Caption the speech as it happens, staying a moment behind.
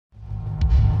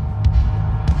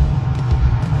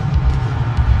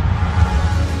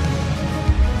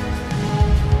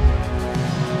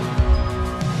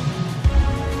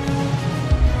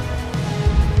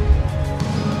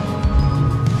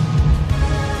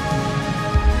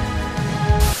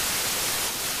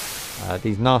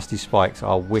These nasty spikes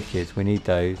are wicked. We need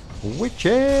those.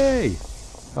 Witchy!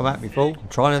 Come at me, fool.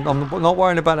 I'm not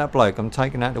worrying about that bloke. I'm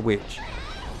taking out the witch.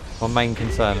 My main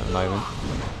concern at the moment.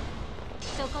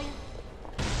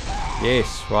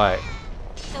 Yes, right.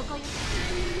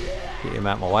 Get him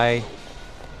out my way.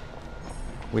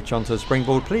 Witch onto the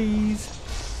springboard, please.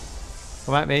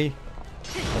 Come at me.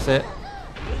 That's it.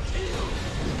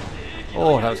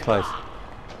 Oh, that was close.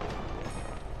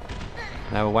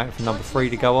 Now we're waiting for number 3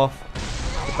 to go off.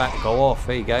 The back go off.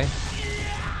 There you go.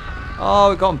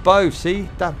 Oh, we got them both. See?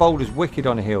 That boulder's wicked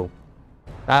on a hill.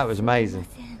 That was amazing.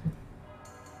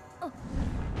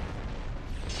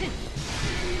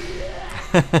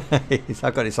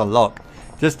 I've got this on lock.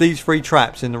 Just these 3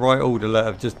 traps in the right order that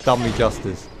have just done me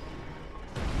justice.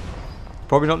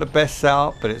 Probably not the best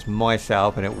setup, but it's my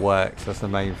setup and it works. That's the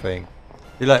main thing.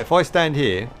 See, look, if I stand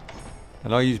here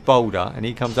and I use boulder and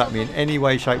he comes at me in any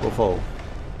way, shape or form,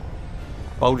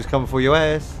 boulder's coming for your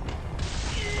ass.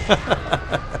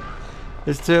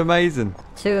 It's too amazing.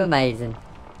 Too amazing.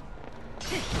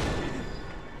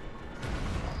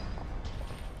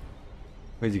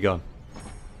 Where's he gone?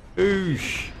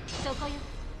 Oosh.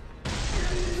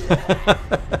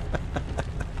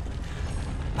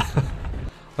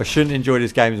 I shouldn't enjoy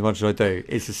this game as much as I do.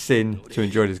 It's a sin to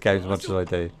enjoy this game as much as I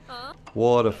do.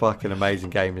 What a fucking amazing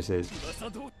game this is.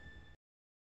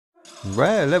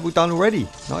 Rare, level done already.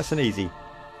 Nice and easy.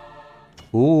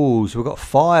 Ooh, so we've got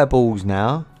fireballs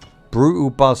now.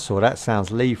 Brutal buzzsaw, that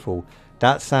sounds lethal.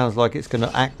 That sounds like it's going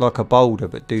to act like a boulder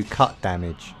but do cut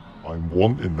damage. I'm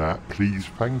wanting that, please,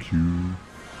 thank you.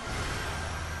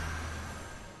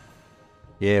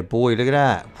 Yeah, boy, look at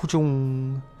that.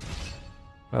 We'll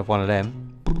have one of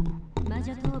them.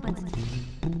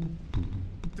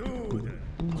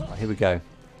 Right, here we go.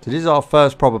 So this is our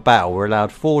first proper battle. We're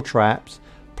allowed 4 traps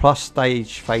plus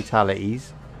stage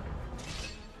fatalities.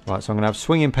 Right, so I'm going to have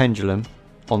swinging pendulum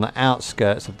on the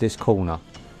outskirts of this corner,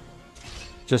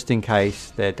 just in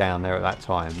case they're down there at that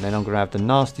time. Then I'm going to have the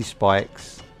nasty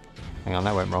spikes. Hang on,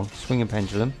 that went wrong. Swinging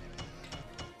pendulum.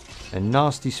 And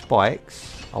nasty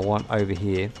spikes I want over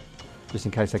here, just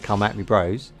in case they come at me,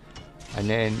 bros. And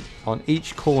then on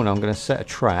each corner I'm going to set a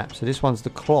trap. So this one's the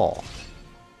claw.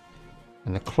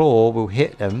 And the claw will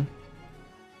hit them.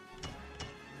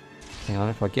 Hang on,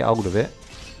 if I get hold of it.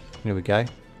 Here we go.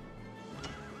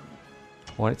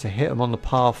 I want it to hit them on the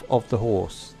path of the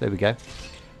horse. There we go.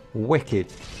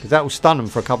 Wicked. Because that will stun them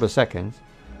for a couple of seconds.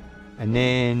 And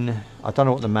then, I don't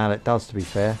know what the mallet does, to be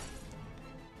fair.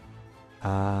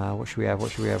 What should we have?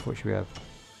 What should we have? What should we have?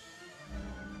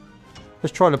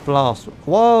 Let's try to blast.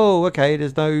 Whoa, okay,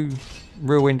 there's no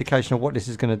real indication of what this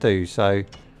is going to do. So,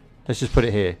 let's just put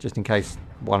it here, just in case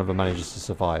one of them manages to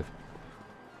survive.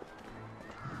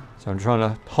 So I'm trying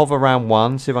to hover around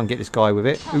 1, see if I can get this guy with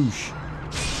it. Oosh.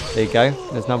 There you go.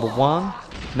 There's number 1.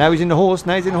 Now he's in the horse.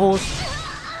 Now he's in the horse.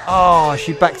 Oh,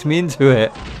 she backed me into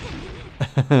it.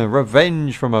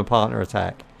 Revenge from a partner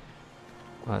attack.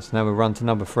 Right, so now we run to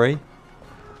number 3.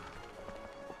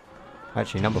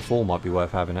 Actually, number 4 might be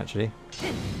worth having, actually.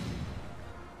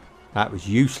 That was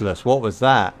useless. What was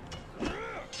that?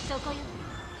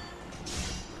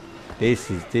 This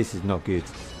is not good.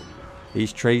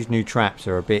 These new traps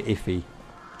are a bit iffy.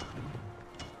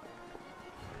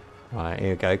 Right, here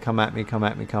we go. Come at me, come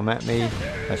at me, come at me.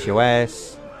 That's your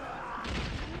ass.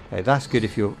 Okay, that's good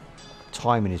if your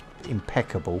timing is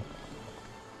impeccable.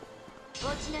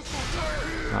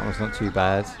 That one's not too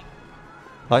bad.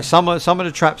 Like some of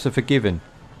the traps are forgiven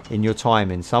in your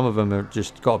timing. Some of them are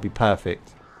just got to be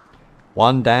perfect.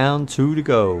 1 down, 2 to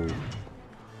go.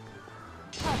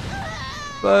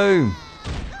 Boom.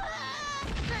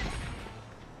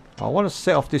 I want to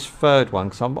set off this 3rd one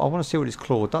because I want to see what this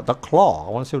claw does. The claw.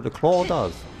 I want to see what the claw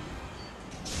does.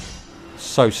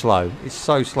 So slow. It's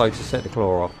so slow to set the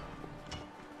claw off.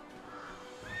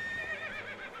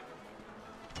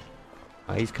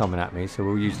 Oh, he's coming at me, so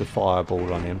we'll use the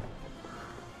fireball on him.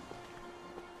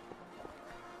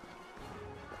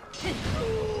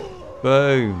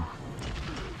 Boom.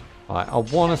 Right, I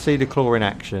want to see the claw in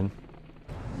action.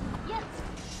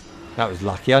 That was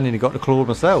lucky. I nearly got the claw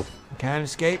myself. Can't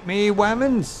escape me,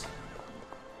 whammons.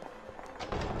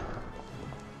 I'm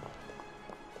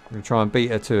going to try and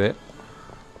beat her to it.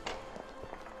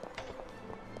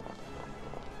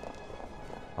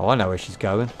 Oh, I know where she's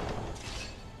going.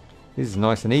 This is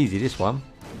nice and easy, this one.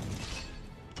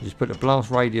 Just put the blast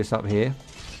radius up here. And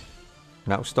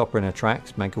that will stop her in her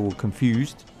tracks, make her all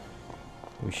confused.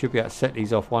 We should be able to set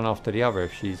these off one after the other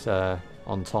if she's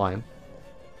on time.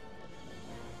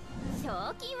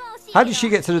 How did she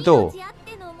get to the door?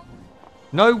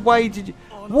 No way did you...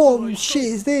 What shit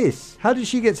is this? How did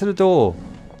she get to the door?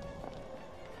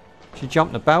 She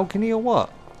jumped the balcony or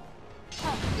what?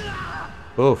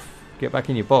 Oof. Get back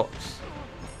in your box.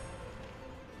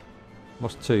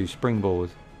 What's 2?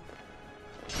 Springboard.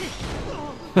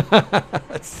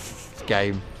 This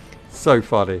game. So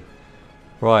funny.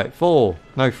 Right, 4.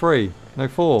 No, 3. No,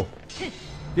 4.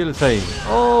 Guillotine.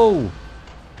 Oh!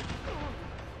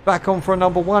 Back on for a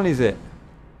number 1, is it?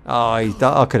 Oh, he's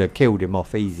done. I could have killed him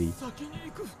off easy.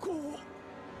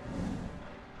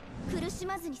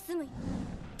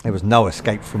 There was no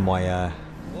escape from my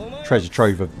treasure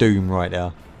trove of doom right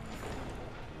there.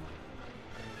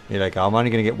 Here they go. I'm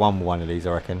only going to get one of these,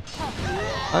 I reckon.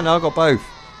 Oh no, I got both.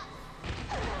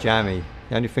 Jammy.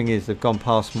 The only thing is they've gone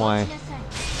past my...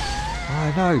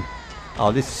 Oh no.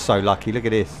 Oh, this is so lucky. Look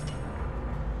at this.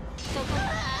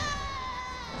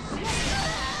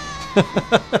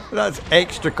 That's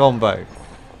extra combo.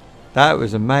 That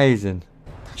was amazing.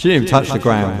 She didn't even touch the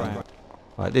ground.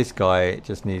 Right, this guy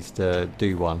just needs to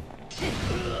do one.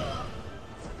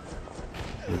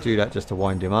 We'll do that just to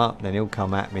wind him up. Then he'll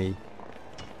come at me.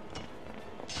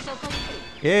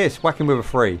 Yes, whack him with a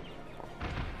 3. And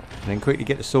then quickly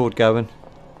get the sword going.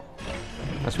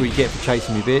 That's what you get for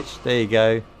chasing me, bitch. There you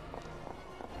go.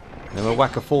 And then we'll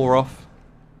whack a 4 off.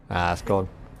 Ah, it's gone.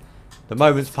 The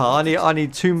moment's part. I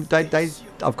need 2.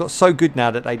 I've got so good now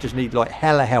that they just need like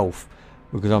hella health.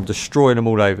 Because I'm destroying them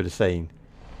all over the scene.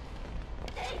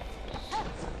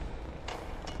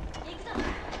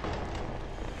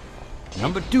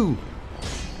 Number 2.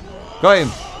 Got him.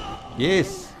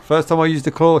 Yes. First time I used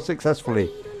the claw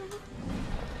successfully.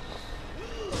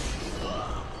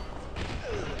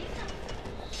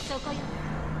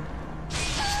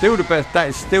 Still the best. That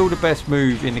is still the best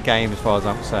move in the game as far as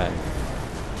I'm concerned.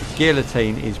 The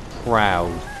guillotine is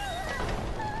proud.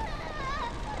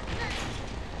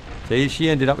 See, she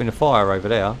ended up in the fire over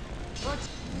there.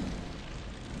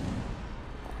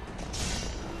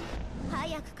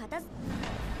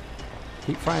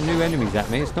 Keep throwing new enemies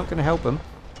at me. It's not going to help them.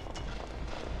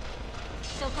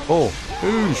 Oh,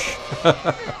 oosh.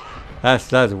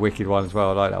 That's a wicked one as well.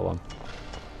 I like that one.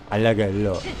 I like it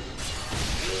a lot.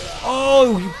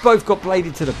 Oh, you both got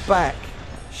bladed to the back.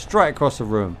 Straight across the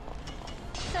room.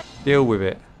 Deal with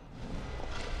it.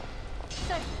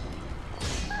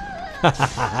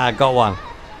 Got one.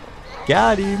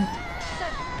 Got him.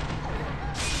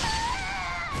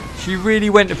 She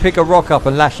really went to pick a rock up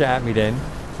and lash it at me then.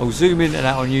 I'll zoom into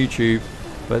that on YouTube.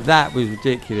 But that was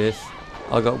ridiculous.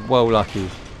 I got well lucky.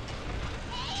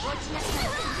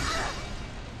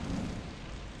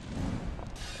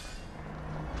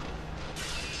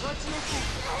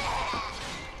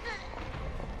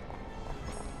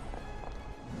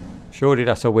 Surely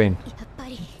that's a win.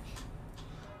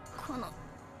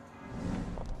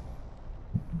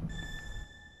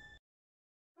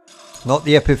 Not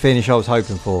the epic finish I was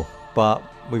hoping for, but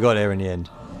we got there in the end.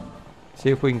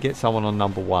 See if we can get someone on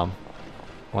number 1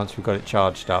 once we've got it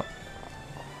charged up.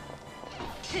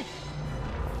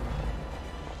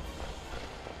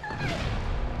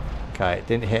 Okay, it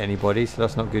didn't hit anybody, so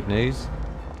that's not good news.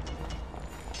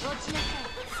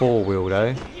 4 wheel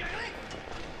though.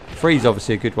 3's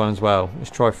obviously a good one as well.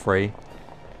 Let's try 3.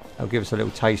 That'll give us a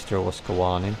little taster of what's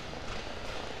going on.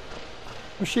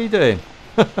 What's she doing?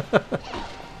 You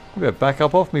better back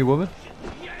up off me, woman.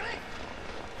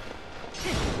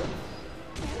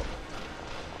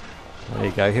 There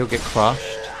you go, he'll get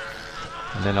crushed.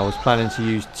 And then I was planning to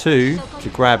use 2 to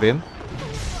grab him.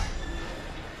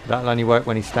 That'll only work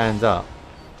when he stands up.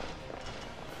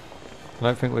 I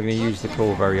don't think we're going to use the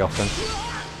claw very often.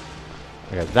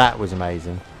 Okay, that was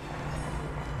amazing.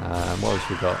 What else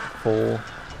we got? 4.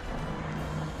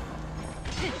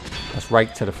 That's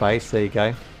rake to the face. There you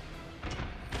go.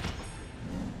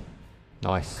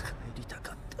 Nice.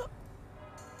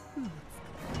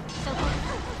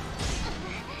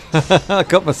 I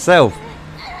got myself.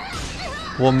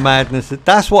 What madness.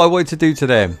 That's what I wanted to do to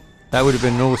them. That would have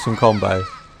been an awesome combo.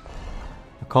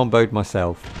 I comboed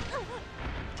myself.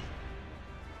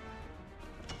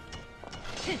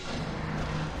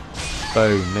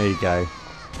 Boom. There you go.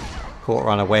 Caught her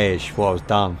unawares before I was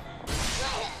done.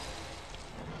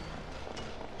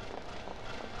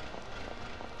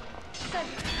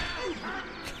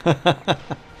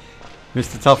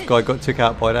 Mr. Tough Guy got took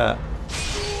out by that.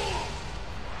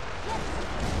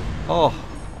 Oh,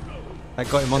 that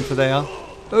got him onto there.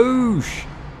 Oosh!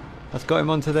 That's got him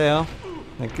onto there.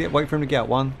 Now wait for him to get out.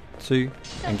 1, 2,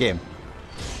 and get him.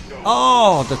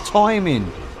 Oh, the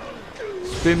timing!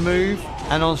 Spin move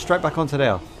and on straight back onto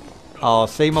there. Oh,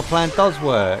 see, my plan does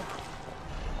work.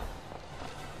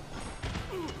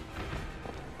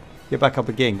 Get back up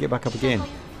again. Get back up again.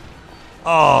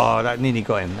 Oh, that nearly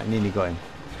got him. That nearly got him.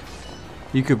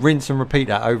 You could rinse and repeat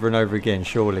that over and over again,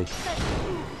 surely.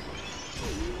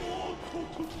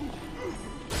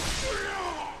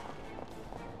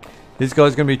 This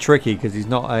guy's going to be tricky because he's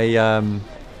not a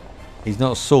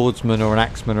swordsman or an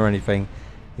axeman or anything.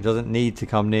 He doesn't need to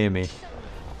come near me.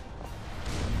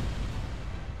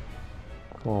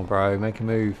 Come on, bro, make a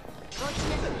move.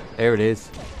 There it is.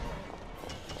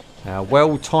 Now,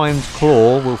 well-timed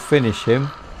claw will finish him.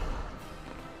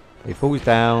 He falls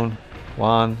down.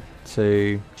 1,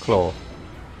 2, claw.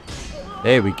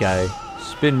 There we go.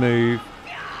 Spin move.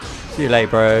 See you later,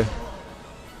 bro.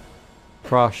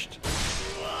 Crushed.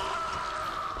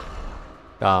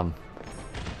 Done.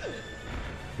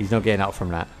 He's not getting up from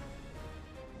that.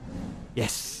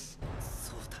 Yes.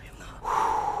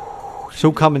 It's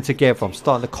all coming together.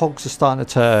 The cogs are starting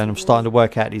to turn. I'm starting to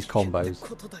work out these combos.